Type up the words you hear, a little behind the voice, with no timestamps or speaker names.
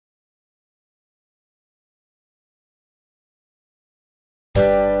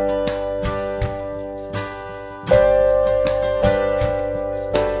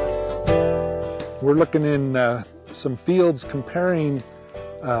we're looking in some fields comparing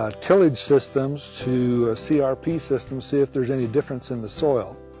tillage systems to CRP systems, see if there's any difference in the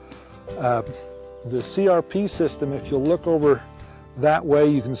soil. The CRP system, if you'll look over that way,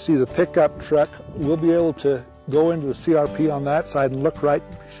 you can see the pickup truck. We'll be able to go into the CRP on that side and look right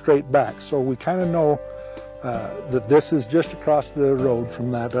straight back. So we kind of know that this is just across the road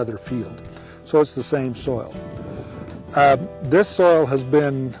from that other field. So it's the same soil. This soil has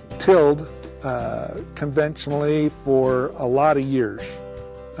been tilled conventionally for a lot of years,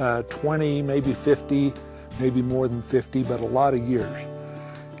 20, maybe 50, maybe more than 50, but a lot of years.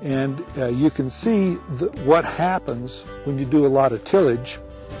 And you can see what happens when you do a lot of tillage.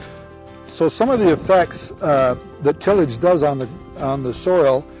 So some of the effects that tillage does on the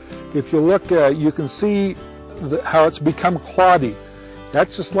soil, if you look, you can see how it's become cloddy.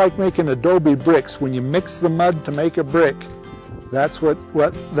 That's just like making adobe bricks. When you mix the mud to make a brick, that's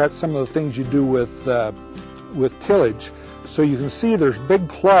some of the things you do with tillage. So you can see there's big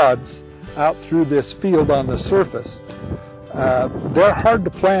clods out through this field on the surface. They're hard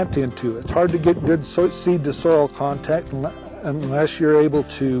to plant into. It's hard to get good seed to soil contact unless you're able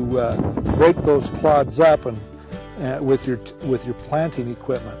to break those clods up with your planting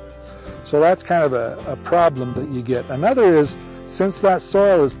equipment. So that's kind of a problem that you get. Another is, since that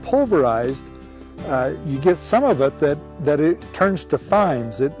soil is pulverized, you get some of it that it turns to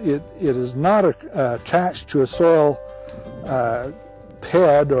fines. It is not attached to a soil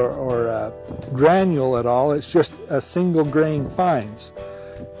head or granule at all. It's just a single grain fines.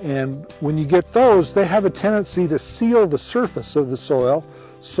 And when you get those, they have a tendency to seal the surface of the soil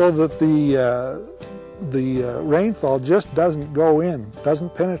so that the rainfall just doesn't go in,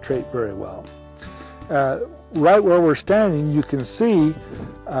 doesn't penetrate very well. Right where we're standing, you can see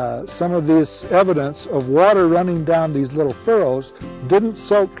some of this evidence of water running down these little furrows didn't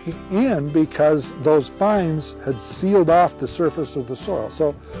soak in because those fines had sealed off the surface of the soil.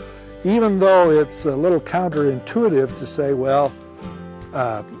 So even though it's a little counterintuitive to say, well,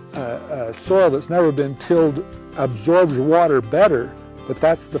 soil that's never been tilled absorbs water better, but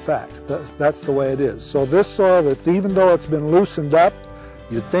that's the fact. That's the way it is. So this soil, that's, even though it's been loosened up,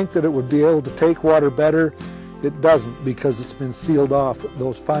 you'd think that it would be able to take water better. It doesn't, because it's been sealed off.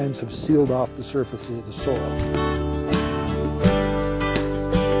 Those fines have sealed off the surface of the soil.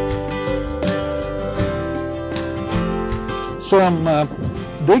 So I'm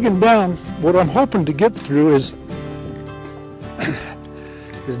digging down. What I'm hoping to get through is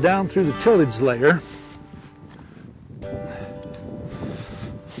down through the tillage layer.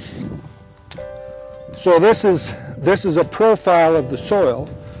 So this is a profile of the soil.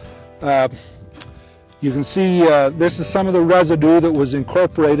 You can see this is some of the residue that was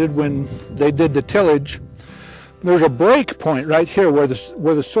incorporated when they did the tillage. There's a break point right here where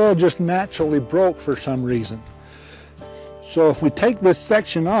the soil just naturally broke for some reason. So if we take this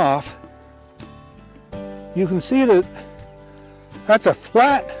section off, you can see that that's a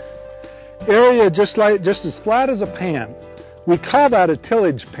flat area, just as flat as a pan. We call that a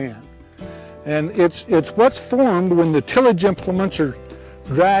tillage pan. And it's what's formed when the tillage implements are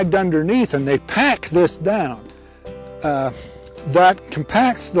dragged underneath and they pack this down. That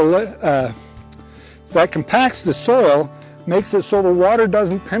compacts the soil, makes it so the water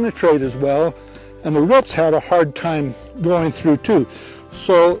doesn't penetrate as well, and the roots had a hard time going through too.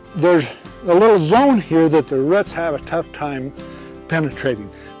 So there's a little zone here that the roots have a tough time penetrating.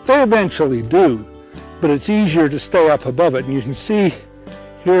 They eventually do, but it's easier to stay up above it. And you can see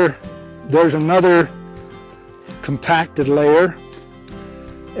here, there's another compacted layer.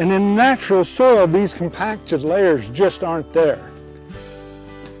 And in natural soil, these compacted layers just aren't there.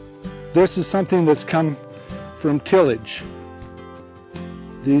 This is something that's come from tillage,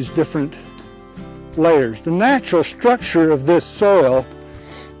 these different layers. The natural structure of this soil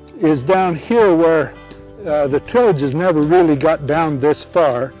is down here where the tillage has never really got down this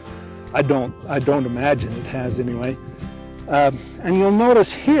far. I don't imagine it has anyway. And you'll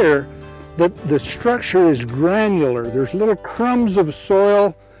notice here that the structure is granular. There's little crumbs of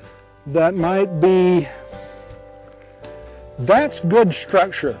soil that might be, that's good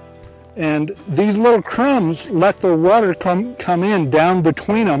structure. And these little crumbs let the water come in down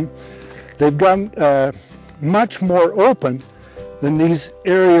between them. They've gotten much more open than these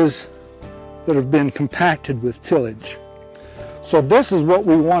areas that have been compacted with tillage. So this is what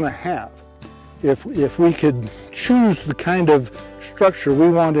we want to have. If we could choose the kind of structure we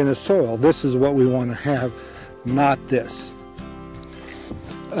want in a soil, this is what we want to have, not this.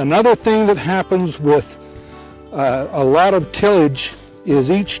 Another thing that happens with a lot of tillage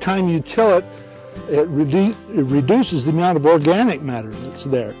is each time you till it, it reduces the amount of organic matter that's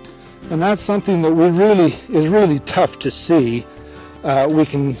there. And that's something that is really tough to see. We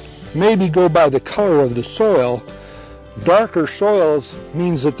can maybe go by the color of the soil. Darker soils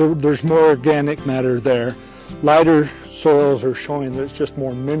means that there's more organic matter there. Lighter soils are showing that it's just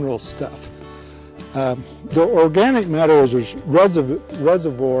more mineral stuff. The organic matter is a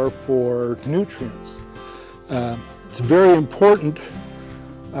reservoir for nutrients. It's very important,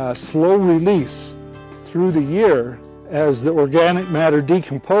 slow release through the year. As the organic matter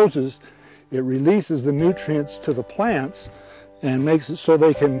decomposes, it releases the nutrients to the plants and makes it so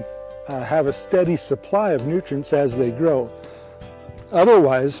they can have a steady supply of nutrients as they grow.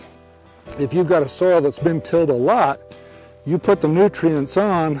 Otherwise, if you've got a soil that's been tilled a lot, you put the nutrients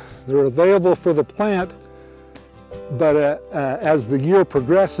on, they're available for the plant, but as the year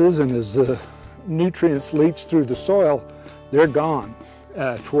progresses and as the nutrients leach through the soil, they're gone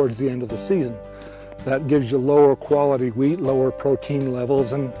towards the end of the season. That gives you lower quality wheat, lower protein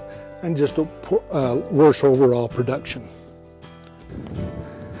levels, and just a worse overall production.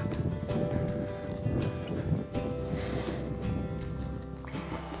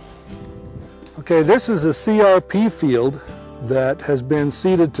 Okay, this is a CRP field that has been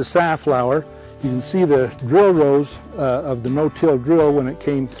seeded to safflower. You can see the drill rows of the no-till drill when it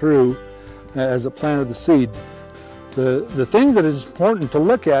came through as it planted the seed. The thing that is important to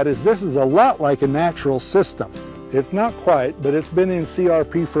look at is this is a lot like a natural system. It's not quite, but it's been in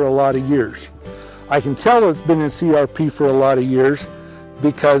CRP for a lot of years. I can tell it's been in CRP for a lot of years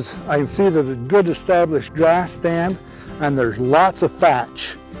because I can see that a good established grass stand and there's lots of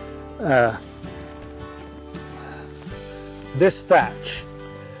thatch. This thatch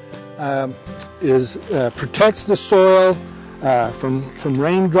protects the soil from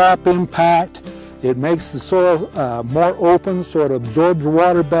raindrop impact. It makes the soil more open so it absorbs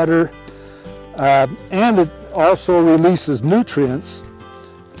water better, and it also releases nutrients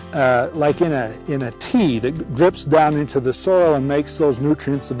like in a tea that drips down into the soil and makes those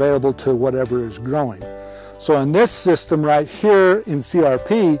nutrients available to whatever is growing. So in this system right here in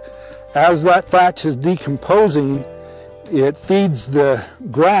CRP, as that thatch is decomposing, it feeds the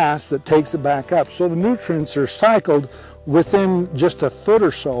grass that takes it back up. So the nutrients are cycled within just a foot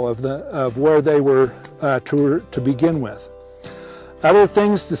or so of where they were to begin with. Other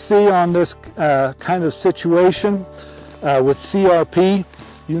things to see on this kind of situation with CRP,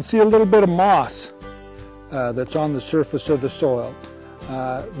 you can see a little bit of moss that's on the surface of the soil.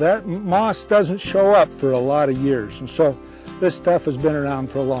 That moss doesn't show up for a lot of years, and so this stuff has been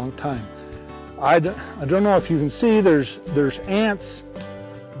around for a long time. I don't know if you can see, there's ants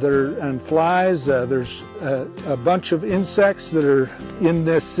and flies, there's a bunch of insects that are in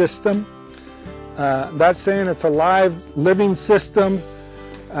this system. That's saying it's a live, living system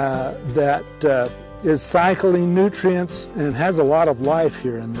that is cycling nutrients and has a lot of life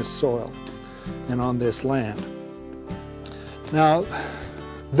here in this soil and on this land. Now,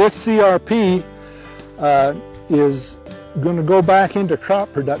 this CRP is going to go back into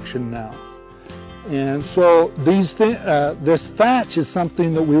crop production now. And so this thatch is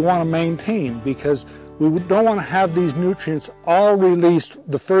something that we want to maintain because we don't want to have these nutrients all released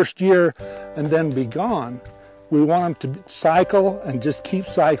the first year and then be gone. We want them to cycle and just keep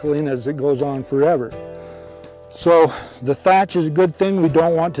cycling as it goes on forever. So the thatch is a good thing. We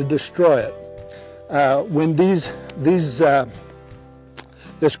don't want to destroy it. When this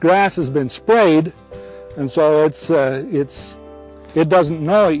grass has been sprayed, and so it doesn't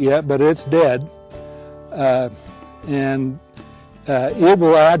know it yet, but it's dead. And it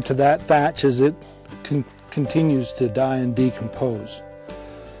will add to that thatch as it continues to die and decompose.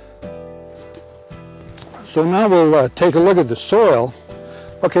 So now we'll take a look at the soil.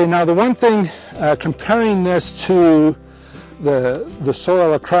 Okay, now the one thing, comparing this to the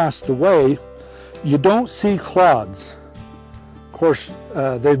soil across the way, you don't see clods. Of course,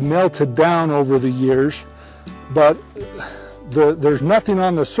 they've melted down over the years, but there's nothing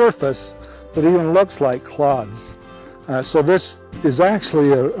on the surface that even looks like clods. So this is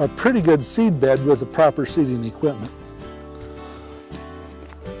actually a pretty good seed bed with the proper seeding equipment.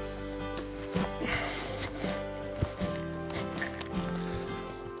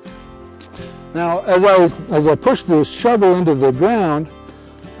 Now, as I pushed the shovel into the ground,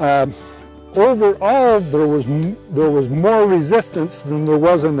 overall there was more resistance than there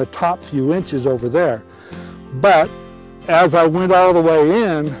was in the top few inches over there. But as I went all the way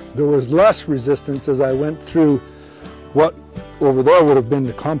in, there was less resistance as I went through what over there would have been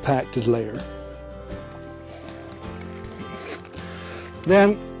the compacted layer.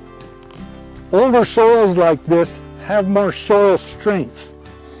 Then, older soils like this have more soil strength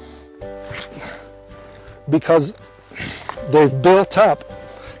because they've built up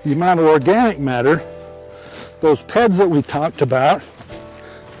the amount of organic matter, those PEDs that we talked about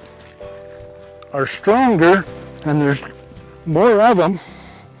are stronger and there's more of them.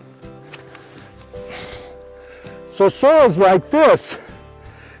 So soils like this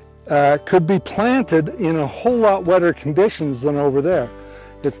could be planted in a whole lot wetter conditions than over there.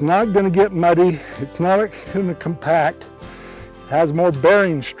 It's not going to get muddy, it's not going to compact, it has more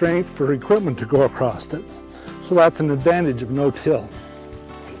bearing strength for equipment to go across it. So that's an advantage of no-till.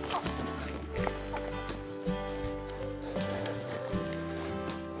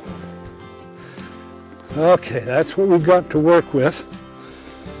 Okay, that's what we've got to work with.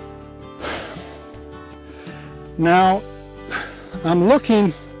 Now, I'm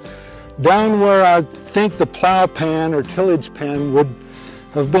looking down where I think the plow pan or tillage pan would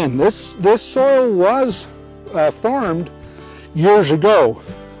have been. This soil was formed years ago.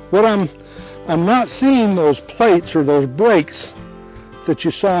 What I'm not seeing those plates or those breaks that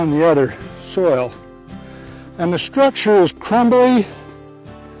you saw in the other soil. And the structure is crumbly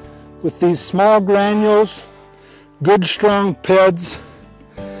with these small granules, good strong PEDs.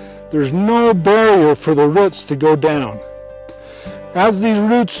 There's no barrier for the roots to go down. As these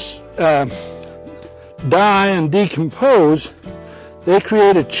roots die and decompose, they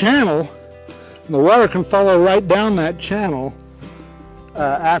create a channel, and the water can follow right down that channel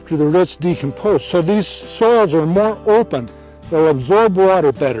after the roots decompose. So these soils are more open. They'll absorb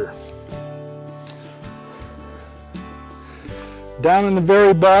water better. Down in the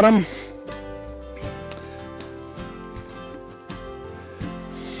very bottom,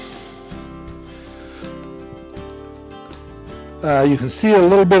 you can see a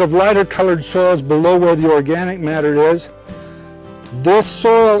little bit of lighter colored soils below where the organic matter is. This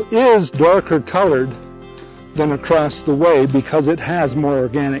soil is darker colored than across the way because it has more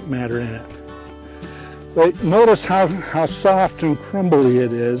organic matter in it. But notice how soft and crumbly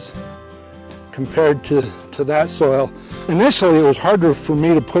it is compared to that soil. Initially it was harder for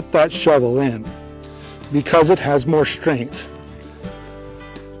me to put that shovel in because it has more strength.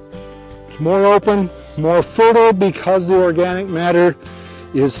 It's more open, more fertile because the organic matter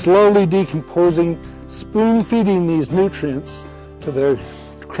is slowly decomposing, spoon-feeding these nutrients to their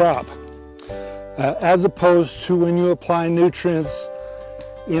crop. As opposed to when you apply nutrients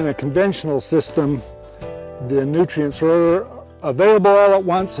in a conventional system, the nutrients are available all at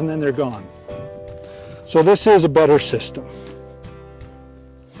once and then they're gone. So this is a better system.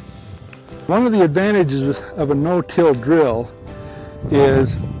 One of the advantages of a no-till drill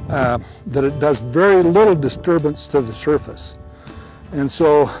is that it does very little disturbance to the surface. And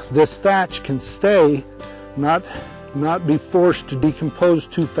so this thatch can stay, not be forced to decompose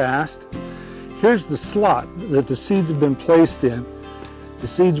too fast. Here's the slot that the seeds have been placed in. The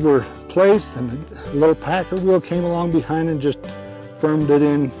seeds were placed and a little packer wheel came along behind and just firmed it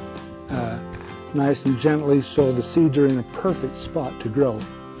in nice and gently so the seeds are in a perfect spot to grow.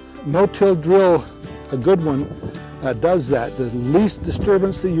 No-till drill, a good one, does that. The least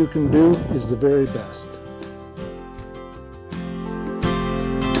disturbance that you can do is the very best.